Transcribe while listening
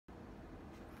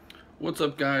What's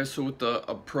up, guys? So with the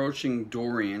approaching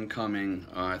Dorian coming,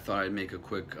 I thought I'd make a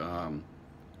quick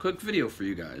video for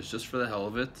you guys, just for the hell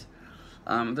of it.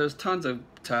 There's tons of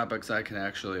topics I can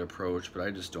actually approach, but I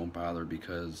just don't bother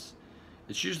because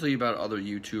it's usually about other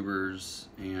YouTubers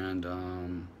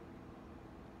and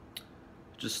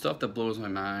just stuff that blows my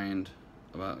mind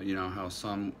about, how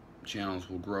some channels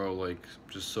will grow like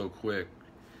just so quick,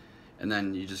 and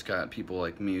then you just got people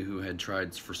like me who had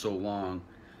tried for so long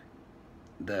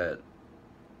that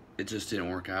it just didn't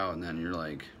work out, and then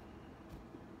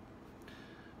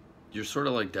you're sort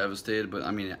of like devastated. But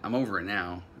I mean, I'm over it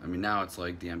now. I mean, now it's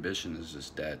like the ambition is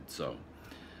just dead. So,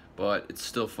 but it's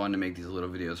still fun to make these little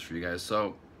videos for you guys.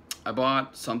 So I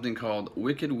bought something called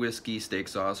Wicked Whiskey Steak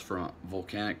Sauce from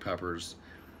Volcanic Peppers,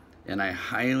 and I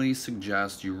highly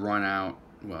suggest you run out.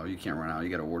 Well, you can't run out, you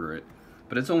gotta order it,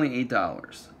 but it's only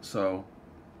 $8. So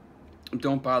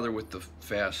don't bother with the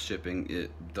fast shipping.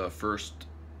 The first,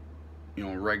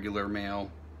 regular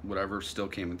mail, whatever, still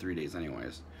came in 3 days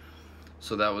anyways.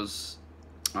 So that was,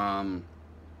 I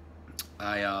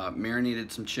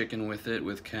marinated some chicken with it,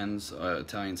 with Ken's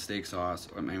Italian steak sauce,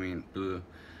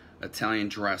 Italian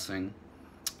dressing,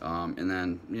 and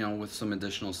then, with some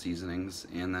additional seasonings,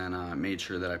 and then made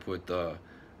sure that I put the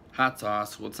hot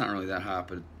sauce. Well, it's not really that hot,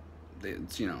 but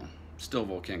it's, still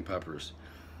volcanic peppers.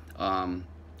 The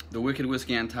Wicked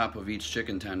Whiskey on top of each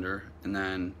chicken tender, and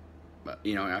then,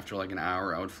 after like an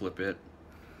hour, I would flip it,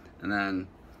 and then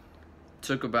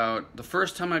took about, the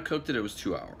first time I cooked it, it was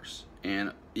 2 hours,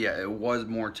 and yeah, it was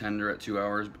more tender at 2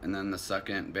 hours, and then the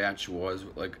second batch was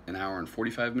like an hour and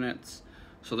 45 minutes.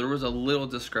 So there was a little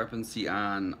discrepancy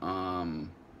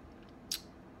on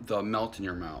the melt in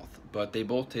your mouth, but they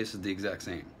both tasted the exact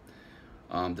same.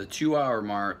 The 2 hour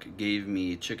mark gave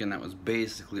me chicken that was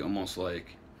basically almost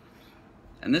like,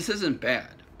 and this isn't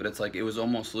bad, but it's like, it was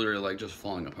almost literally like just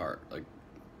falling apart,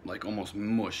 like almost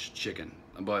mush chicken.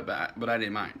 But I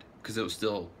didn't mind, because it was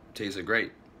still tasted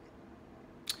great.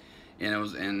 And it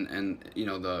was, and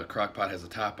the crock pot has a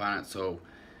top on it, so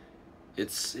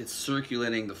it's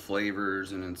circulating the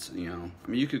flavors, and it's, I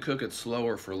mean, you could cook it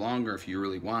slower for longer if you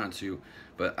really wanted to,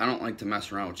 but I don't like to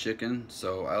mess around with chicken,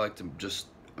 so I like to just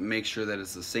make sure that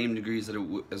it's the same degrees that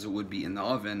as it would be in the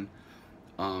oven,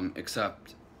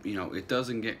 except, it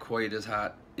doesn't get quite as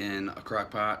hot in a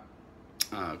crock pot,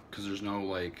 because there's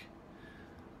no,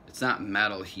 it's not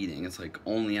metal heating. It's like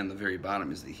only on the very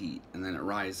bottom is the heat, and then it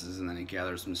rises, and then it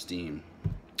gathers some steam.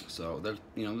 So there's,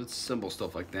 it's simple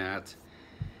stuff like that.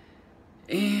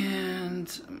 And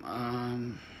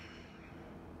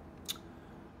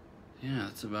yeah,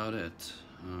 that's about it.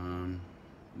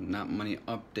 Not many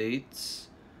updates.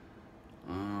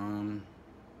 I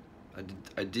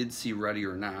did see Ready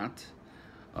or Not.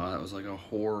 That was like a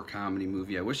horror comedy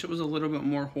movie. I wish it was a little bit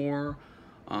more horror.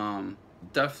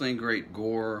 Definitely great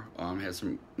gore. Had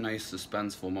some nice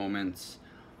suspenseful moments,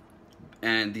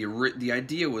 and the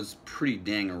idea was pretty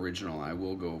dang original. I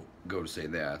will go to say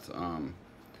that.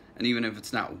 And even if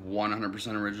it's not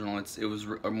 100% original, it was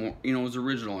more, it was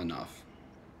original enough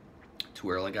to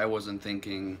where, like, I wasn't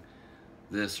thinking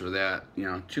this or that,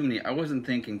 too many. I wasn't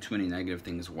thinking too many negative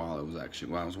things while I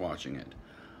was watching it.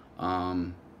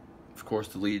 Of course,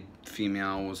 the lead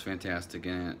female was fantastic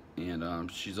in it, and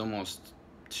she's almost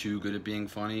too good at being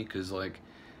funny, because like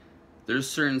there's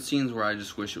certain scenes where I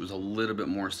just wish it was a little bit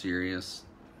more serious,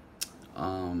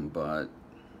 but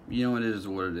it is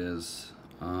what it is.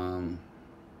 I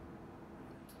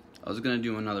was gonna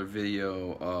do another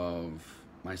video of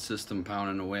my system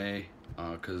pounding away,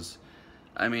 because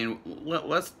I mean,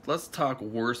 let's talk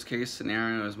worst case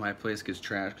scenario is my place gets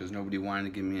trashed because nobody wanted to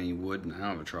give me any wood, and I don't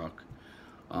have a truck.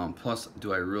 Plus,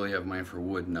 do I really have money for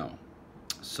wood? No.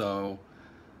 So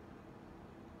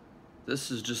this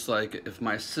is just like, if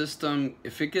my system,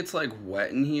 if it gets like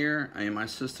wet in here, I mean, my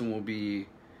system will be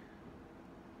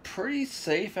pretty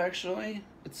safe, actually.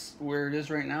 It's where it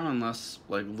is right now, unless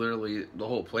like literally the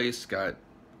whole place got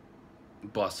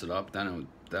busted up, then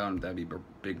that'd be a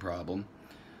big problem.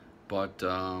 But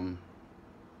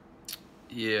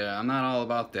yeah, I'm not all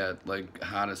about that like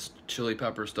hottest chili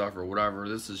pepper stuff or whatever.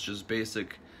 This is just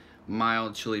basic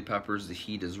mild chili peppers. The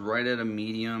heat is right at a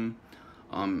medium.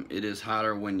 It is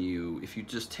hotter when if you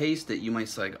just taste it, you might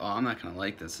say, like, oh, I'm not gonna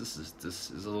like this.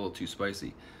 This is a little too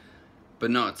spicy.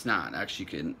 But no, it's not.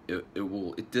 Actually,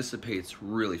 it dissipates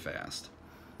really fast.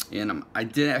 And I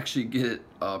did actually get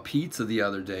a pizza the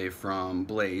other day from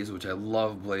Blaze, which I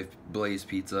love. Blaze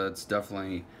pizza. It's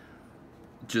definitely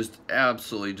just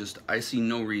absolutely just. I see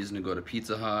no reason to go to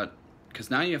Pizza Hut, because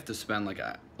now you have to spend like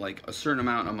a certain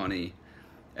amount of money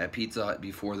at Pizza Hut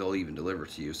before they'll even deliver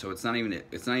to you. So it's not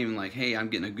even like, hey, I'm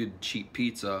getting a good cheap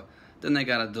pizza. then they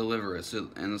gotta deliver it. So,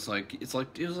 and it was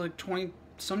like 20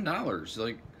 some dollars.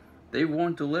 Like, they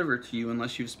won't deliver it to you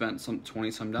unless you've spent some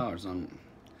 20 some dollars on.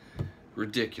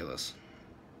 Ridiculous.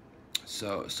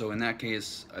 So in that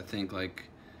case, I think like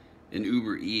an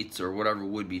Uber Eats or whatever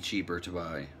would be cheaper to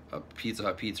buy a Pizza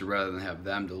Hut pizza rather than have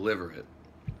them deliver it.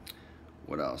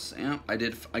 What else? And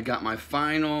I got my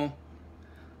final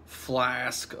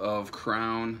flask of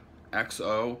Crown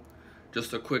XO.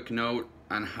 Just a quick note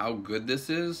on how good this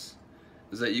is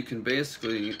that you can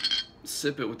basically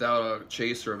sip it without a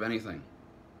chaser of anything.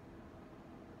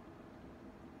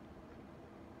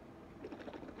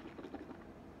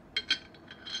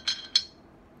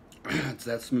 It's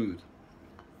that smooth.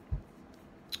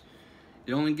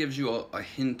 It only gives you a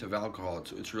hint of alcohol.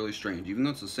 It's really strange. Even though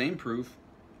it's the same proof,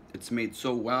 it's made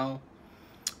so well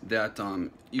that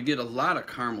you get a lot of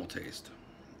caramel taste.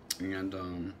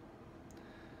 And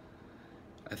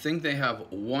I think they have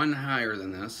one higher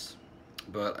than this,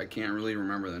 but I can't really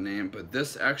remember the name. But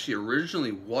this actually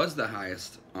originally was the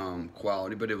highest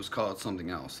quality, but it was called something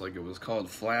else. Like, it was called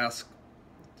Flask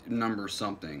number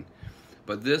something.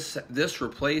 But this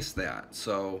replaced that.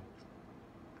 So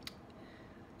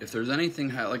if there's anything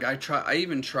high, like I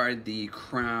even tried the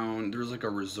Crown. There's like a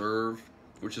Reserve,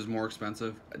 which is more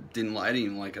expensive. I didn't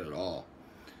even like it at all.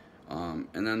 And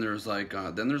then there's like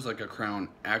a Crown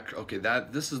X. Okay,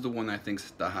 this is the one I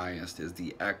think's the highest, is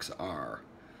the XR.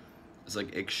 It's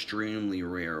like extremely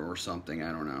rare or something.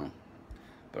 I don't know.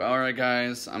 But all right,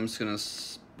 guys, I'm just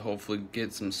gonna hopefully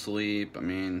get some sleep. I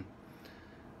mean,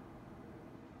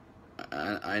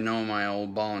 I know my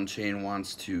old ball and chain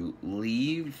wants to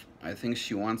leave. I think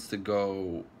she wants to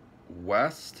go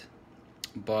west,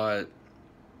 but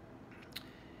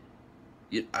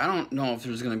I don't know if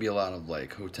there's going to be a lot of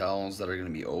like hotels that are going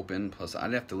to be open. Plus,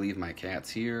 I'd have to leave my cats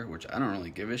here, which I don't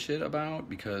really give a shit about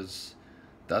because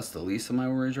that's the least of my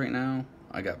worries right now.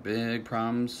 I got big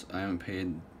problems. I haven't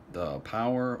paid the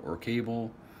power or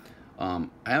cable. I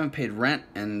haven't paid rent,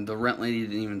 and the rent lady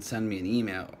didn't even send me an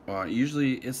email.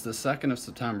 Usually it's the 2nd of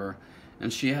September,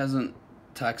 and she hasn't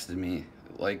texted me,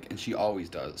 and she always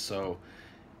does. So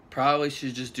probably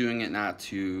she's just doing it not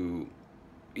to,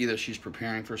 either she's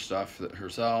preparing for stuff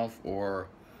herself, or,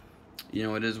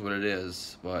 it is what it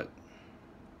is. But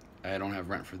I don't have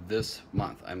rent for this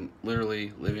month. I'm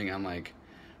literally living on like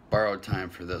borrowed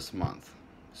time for this month.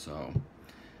 So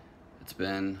it's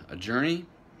been a journey,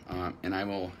 and I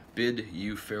will bid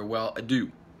you farewell.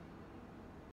 Adieu.